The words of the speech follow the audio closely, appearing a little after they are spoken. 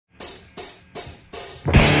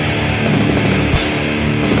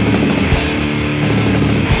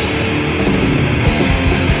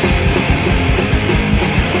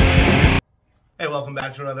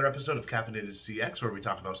back to another episode of Caffeinated CX, where we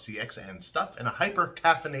talk about CX and stuff in a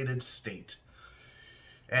hyper-caffeinated state.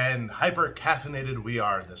 And hyper-caffeinated we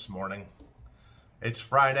are this morning. It's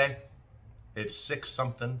Friday. It's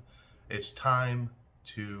 6-something. It's time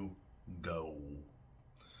to go.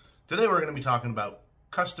 Today we're going to be talking about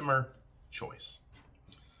customer choice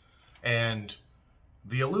and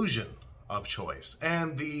the illusion of choice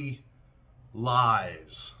and the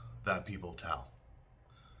lies that people tell.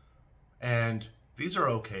 And these are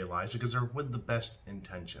okay lies because they're with the best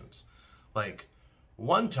intentions. Like,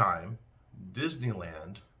 one time,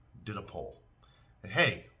 Disneyland did a poll.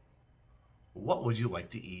 Hey, what would you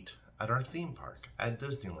like to eat at our theme park at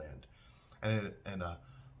Disneyland? And a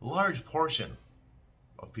large portion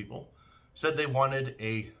of people said they wanted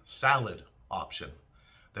a salad option.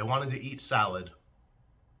 They wanted to eat salad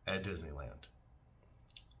at Disneyland.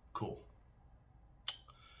 Cool.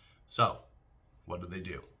 So, what did they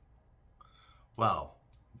do? Well,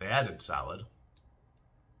 they added salad.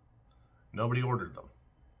 Nobody ordered them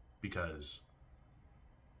because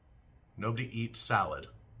nobody eats salad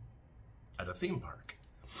at a theme park.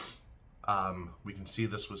 We can see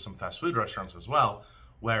this with some fast food restaurants as well,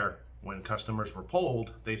 where when customers were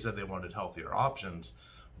polled, they said they wanted healthier options.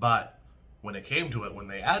 But when it came to it, when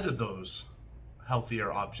they added those healthier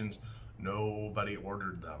options, nobody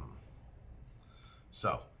ordered them.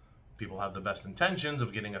 So, people have the best intentions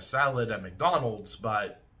of getting a salad at McDonald's,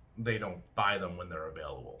 but they don't buy them when they're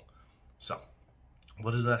available. So,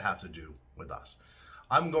 what does that have to do with us?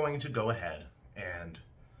 I'm going to go ahead and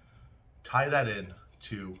tie that in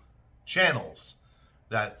to channels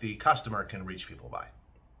that the customer can reach people by.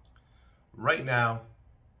 Right now,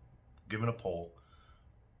 given a poll,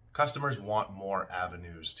 customers want more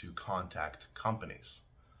avenues to contact companies.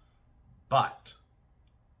 But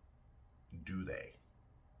do they?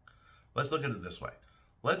 Let's look at it this way.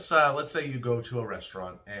 Let's say you go to a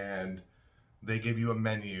restaurant and they give you a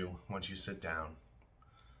menu once you sit down.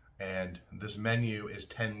 And this menu is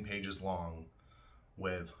 10 pages long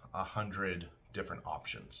with 100 different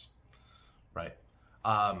options, right?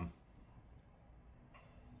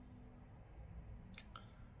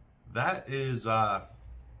 That is not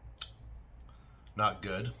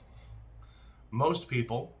good. Most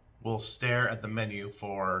people will stare at the menu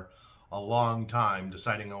for a long time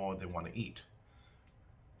deciding on what they want to eat.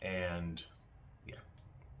 And yeah,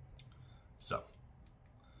 so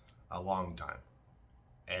a long time.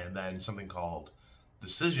 And then something called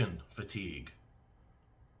decision fatigue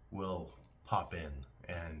will pop in,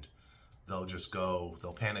 and they'll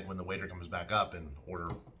panic when the waiter comes back up and order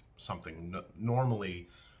something normally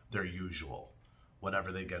their usual,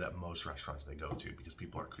 whatever they get at most restaurants they go to, because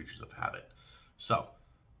people are creatures of habit. So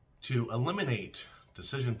to eliminate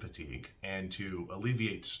decision fatigue and to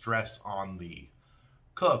alleviate stress on the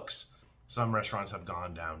cooks, some restaurants have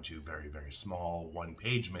gone down to very, very small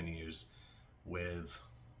one-page menus with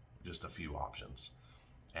just a few options.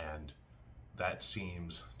 And that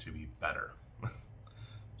seems to be better.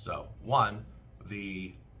 So, one,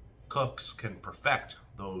 the cooks can perfect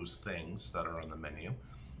those things that are on the menu,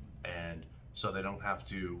 and so they don't have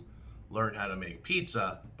to learn how to make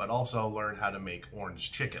pizza, but also learn how to make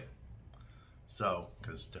orange chicken. So,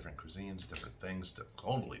 because different cuisines, different things,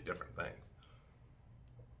 totally different things.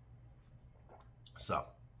 So,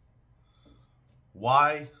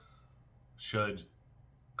 why should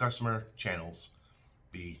customer channels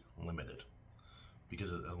be limited?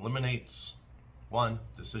 Because it eliminates, one,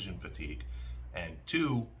 decision fatigue, and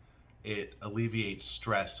two, it alleviates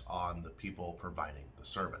stress on the people providing the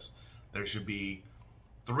service. There should be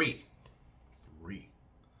three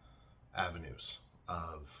avenues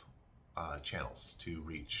of channels to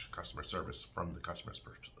reach customer service from the customer's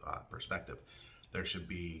perspective. There should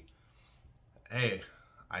be, hey,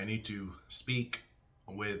 I need to speak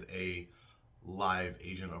with a live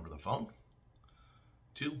agent over the phone.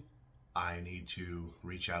 2, I need to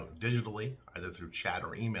reach out digitally, either through chat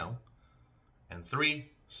or email. And 3,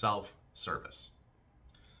 self-service.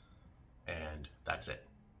 And that's it.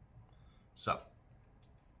 So,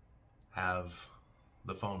 have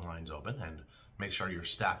the phone lines open and make sure you're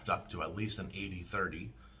staffed up to at least an 80-30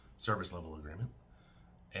 service level agreement.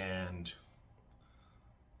 And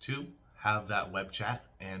 2, have that web chat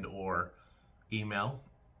and or email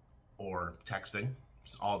or texting.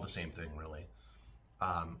 It's all the same thing, really.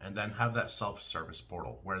 And then have that self-service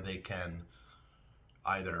portal where they can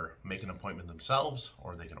either make an appointment themselves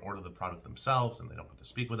or they can order the product themselves and they don't have to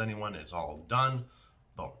speak with anyone. It's all done.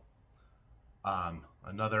 Boom.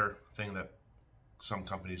 Another thing that some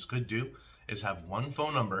companies could do is have one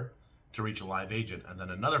phone number to reach a live agent and then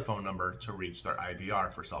another phone number to reach their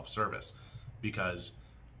IVR for self-service, because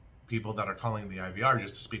people that are calling the IVR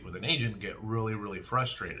just to speak with an agent get really, really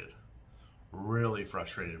frustrated. Really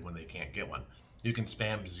frustrated when they can't get one. You can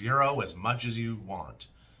spam 0 as much as you want.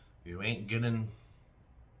 You ain't getting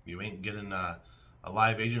a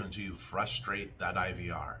live agent until you frustrate that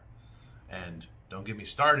IVR. And don't get me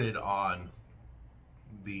started on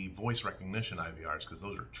the voice recognition IVRs, because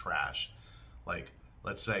those are trash. Like,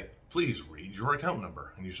 let's say, please read your account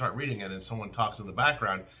number, and you start reading it and someone talks in the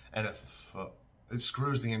background, and it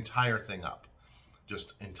screws the entire thing up,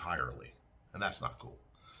 just entirely, and that's not cool.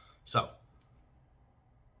 So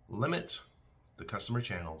limit the customer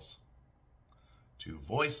channels to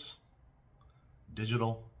voice,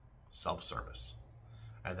 digital, self-service,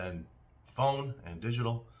 and then phone and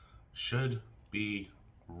digital should be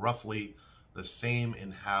roughly the same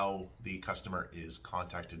in how the customer is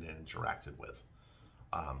contacted and interacted with.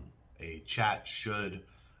 A chat should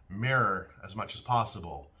mirror as much as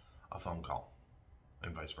possible a phone call,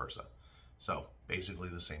 and vice versa. So basically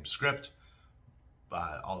the same script,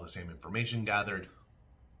 but all the same information gathered,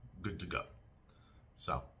 good to go.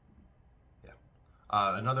 So yeah.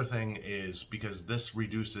 Another thing is, because this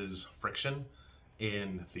reduces friction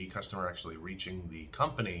in the customer actually reaching the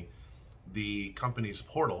company's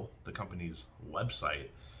portal, the company's website,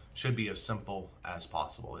 should be as simple as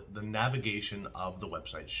possible. The navigation of the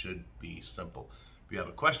website should be simple. If you have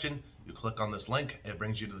a question, you click on this link, it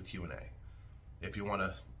brings you to the Q&A. If you want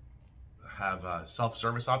to have a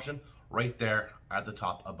self-service option, right there at the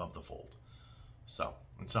top above the fold. So,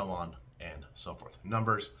 and so on and so forth.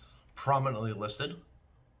 Numbers prominently listed,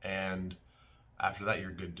 and after that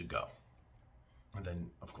you're good to go. And then,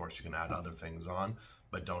 of course, you can add other things on,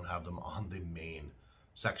 but don't have them on the main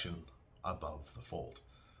section above the fold.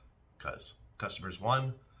 Because customers,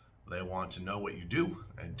 1, they want to know what you do,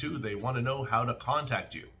 and 2, they want to know how to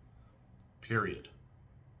contact you, period.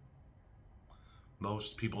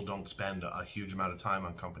 Most people don't spend a huge amount of time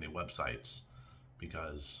on company websites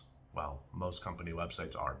because, well, most company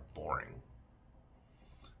websites are boring.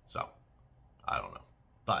 So, I don't know.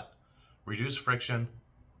 But reduce friction,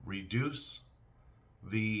 reduce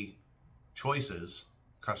the choices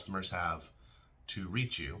customers have to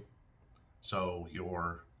reach you, so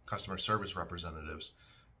your customer service representatives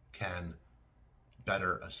can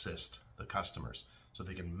better assist the customers, so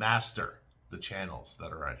they can master the channels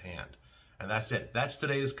that are at hand. And that's it. That's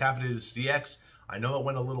today's Caffeinated CX. I know it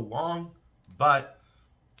went a little long, but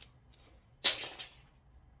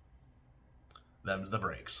them's the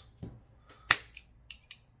breaks.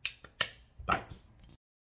 Bye.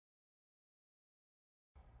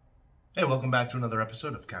 Hey, welcome back to another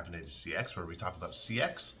episode of Caffeinated CX, where we talk about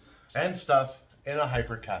CX and stuff in a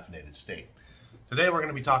hyper-caffeinated state. Today we're going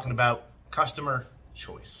to be talking about customer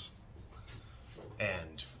choice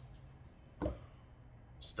and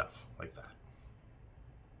stuff like that.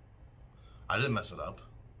 I didn't mess it up.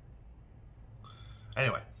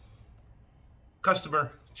 Anyway,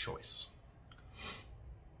 customer choice.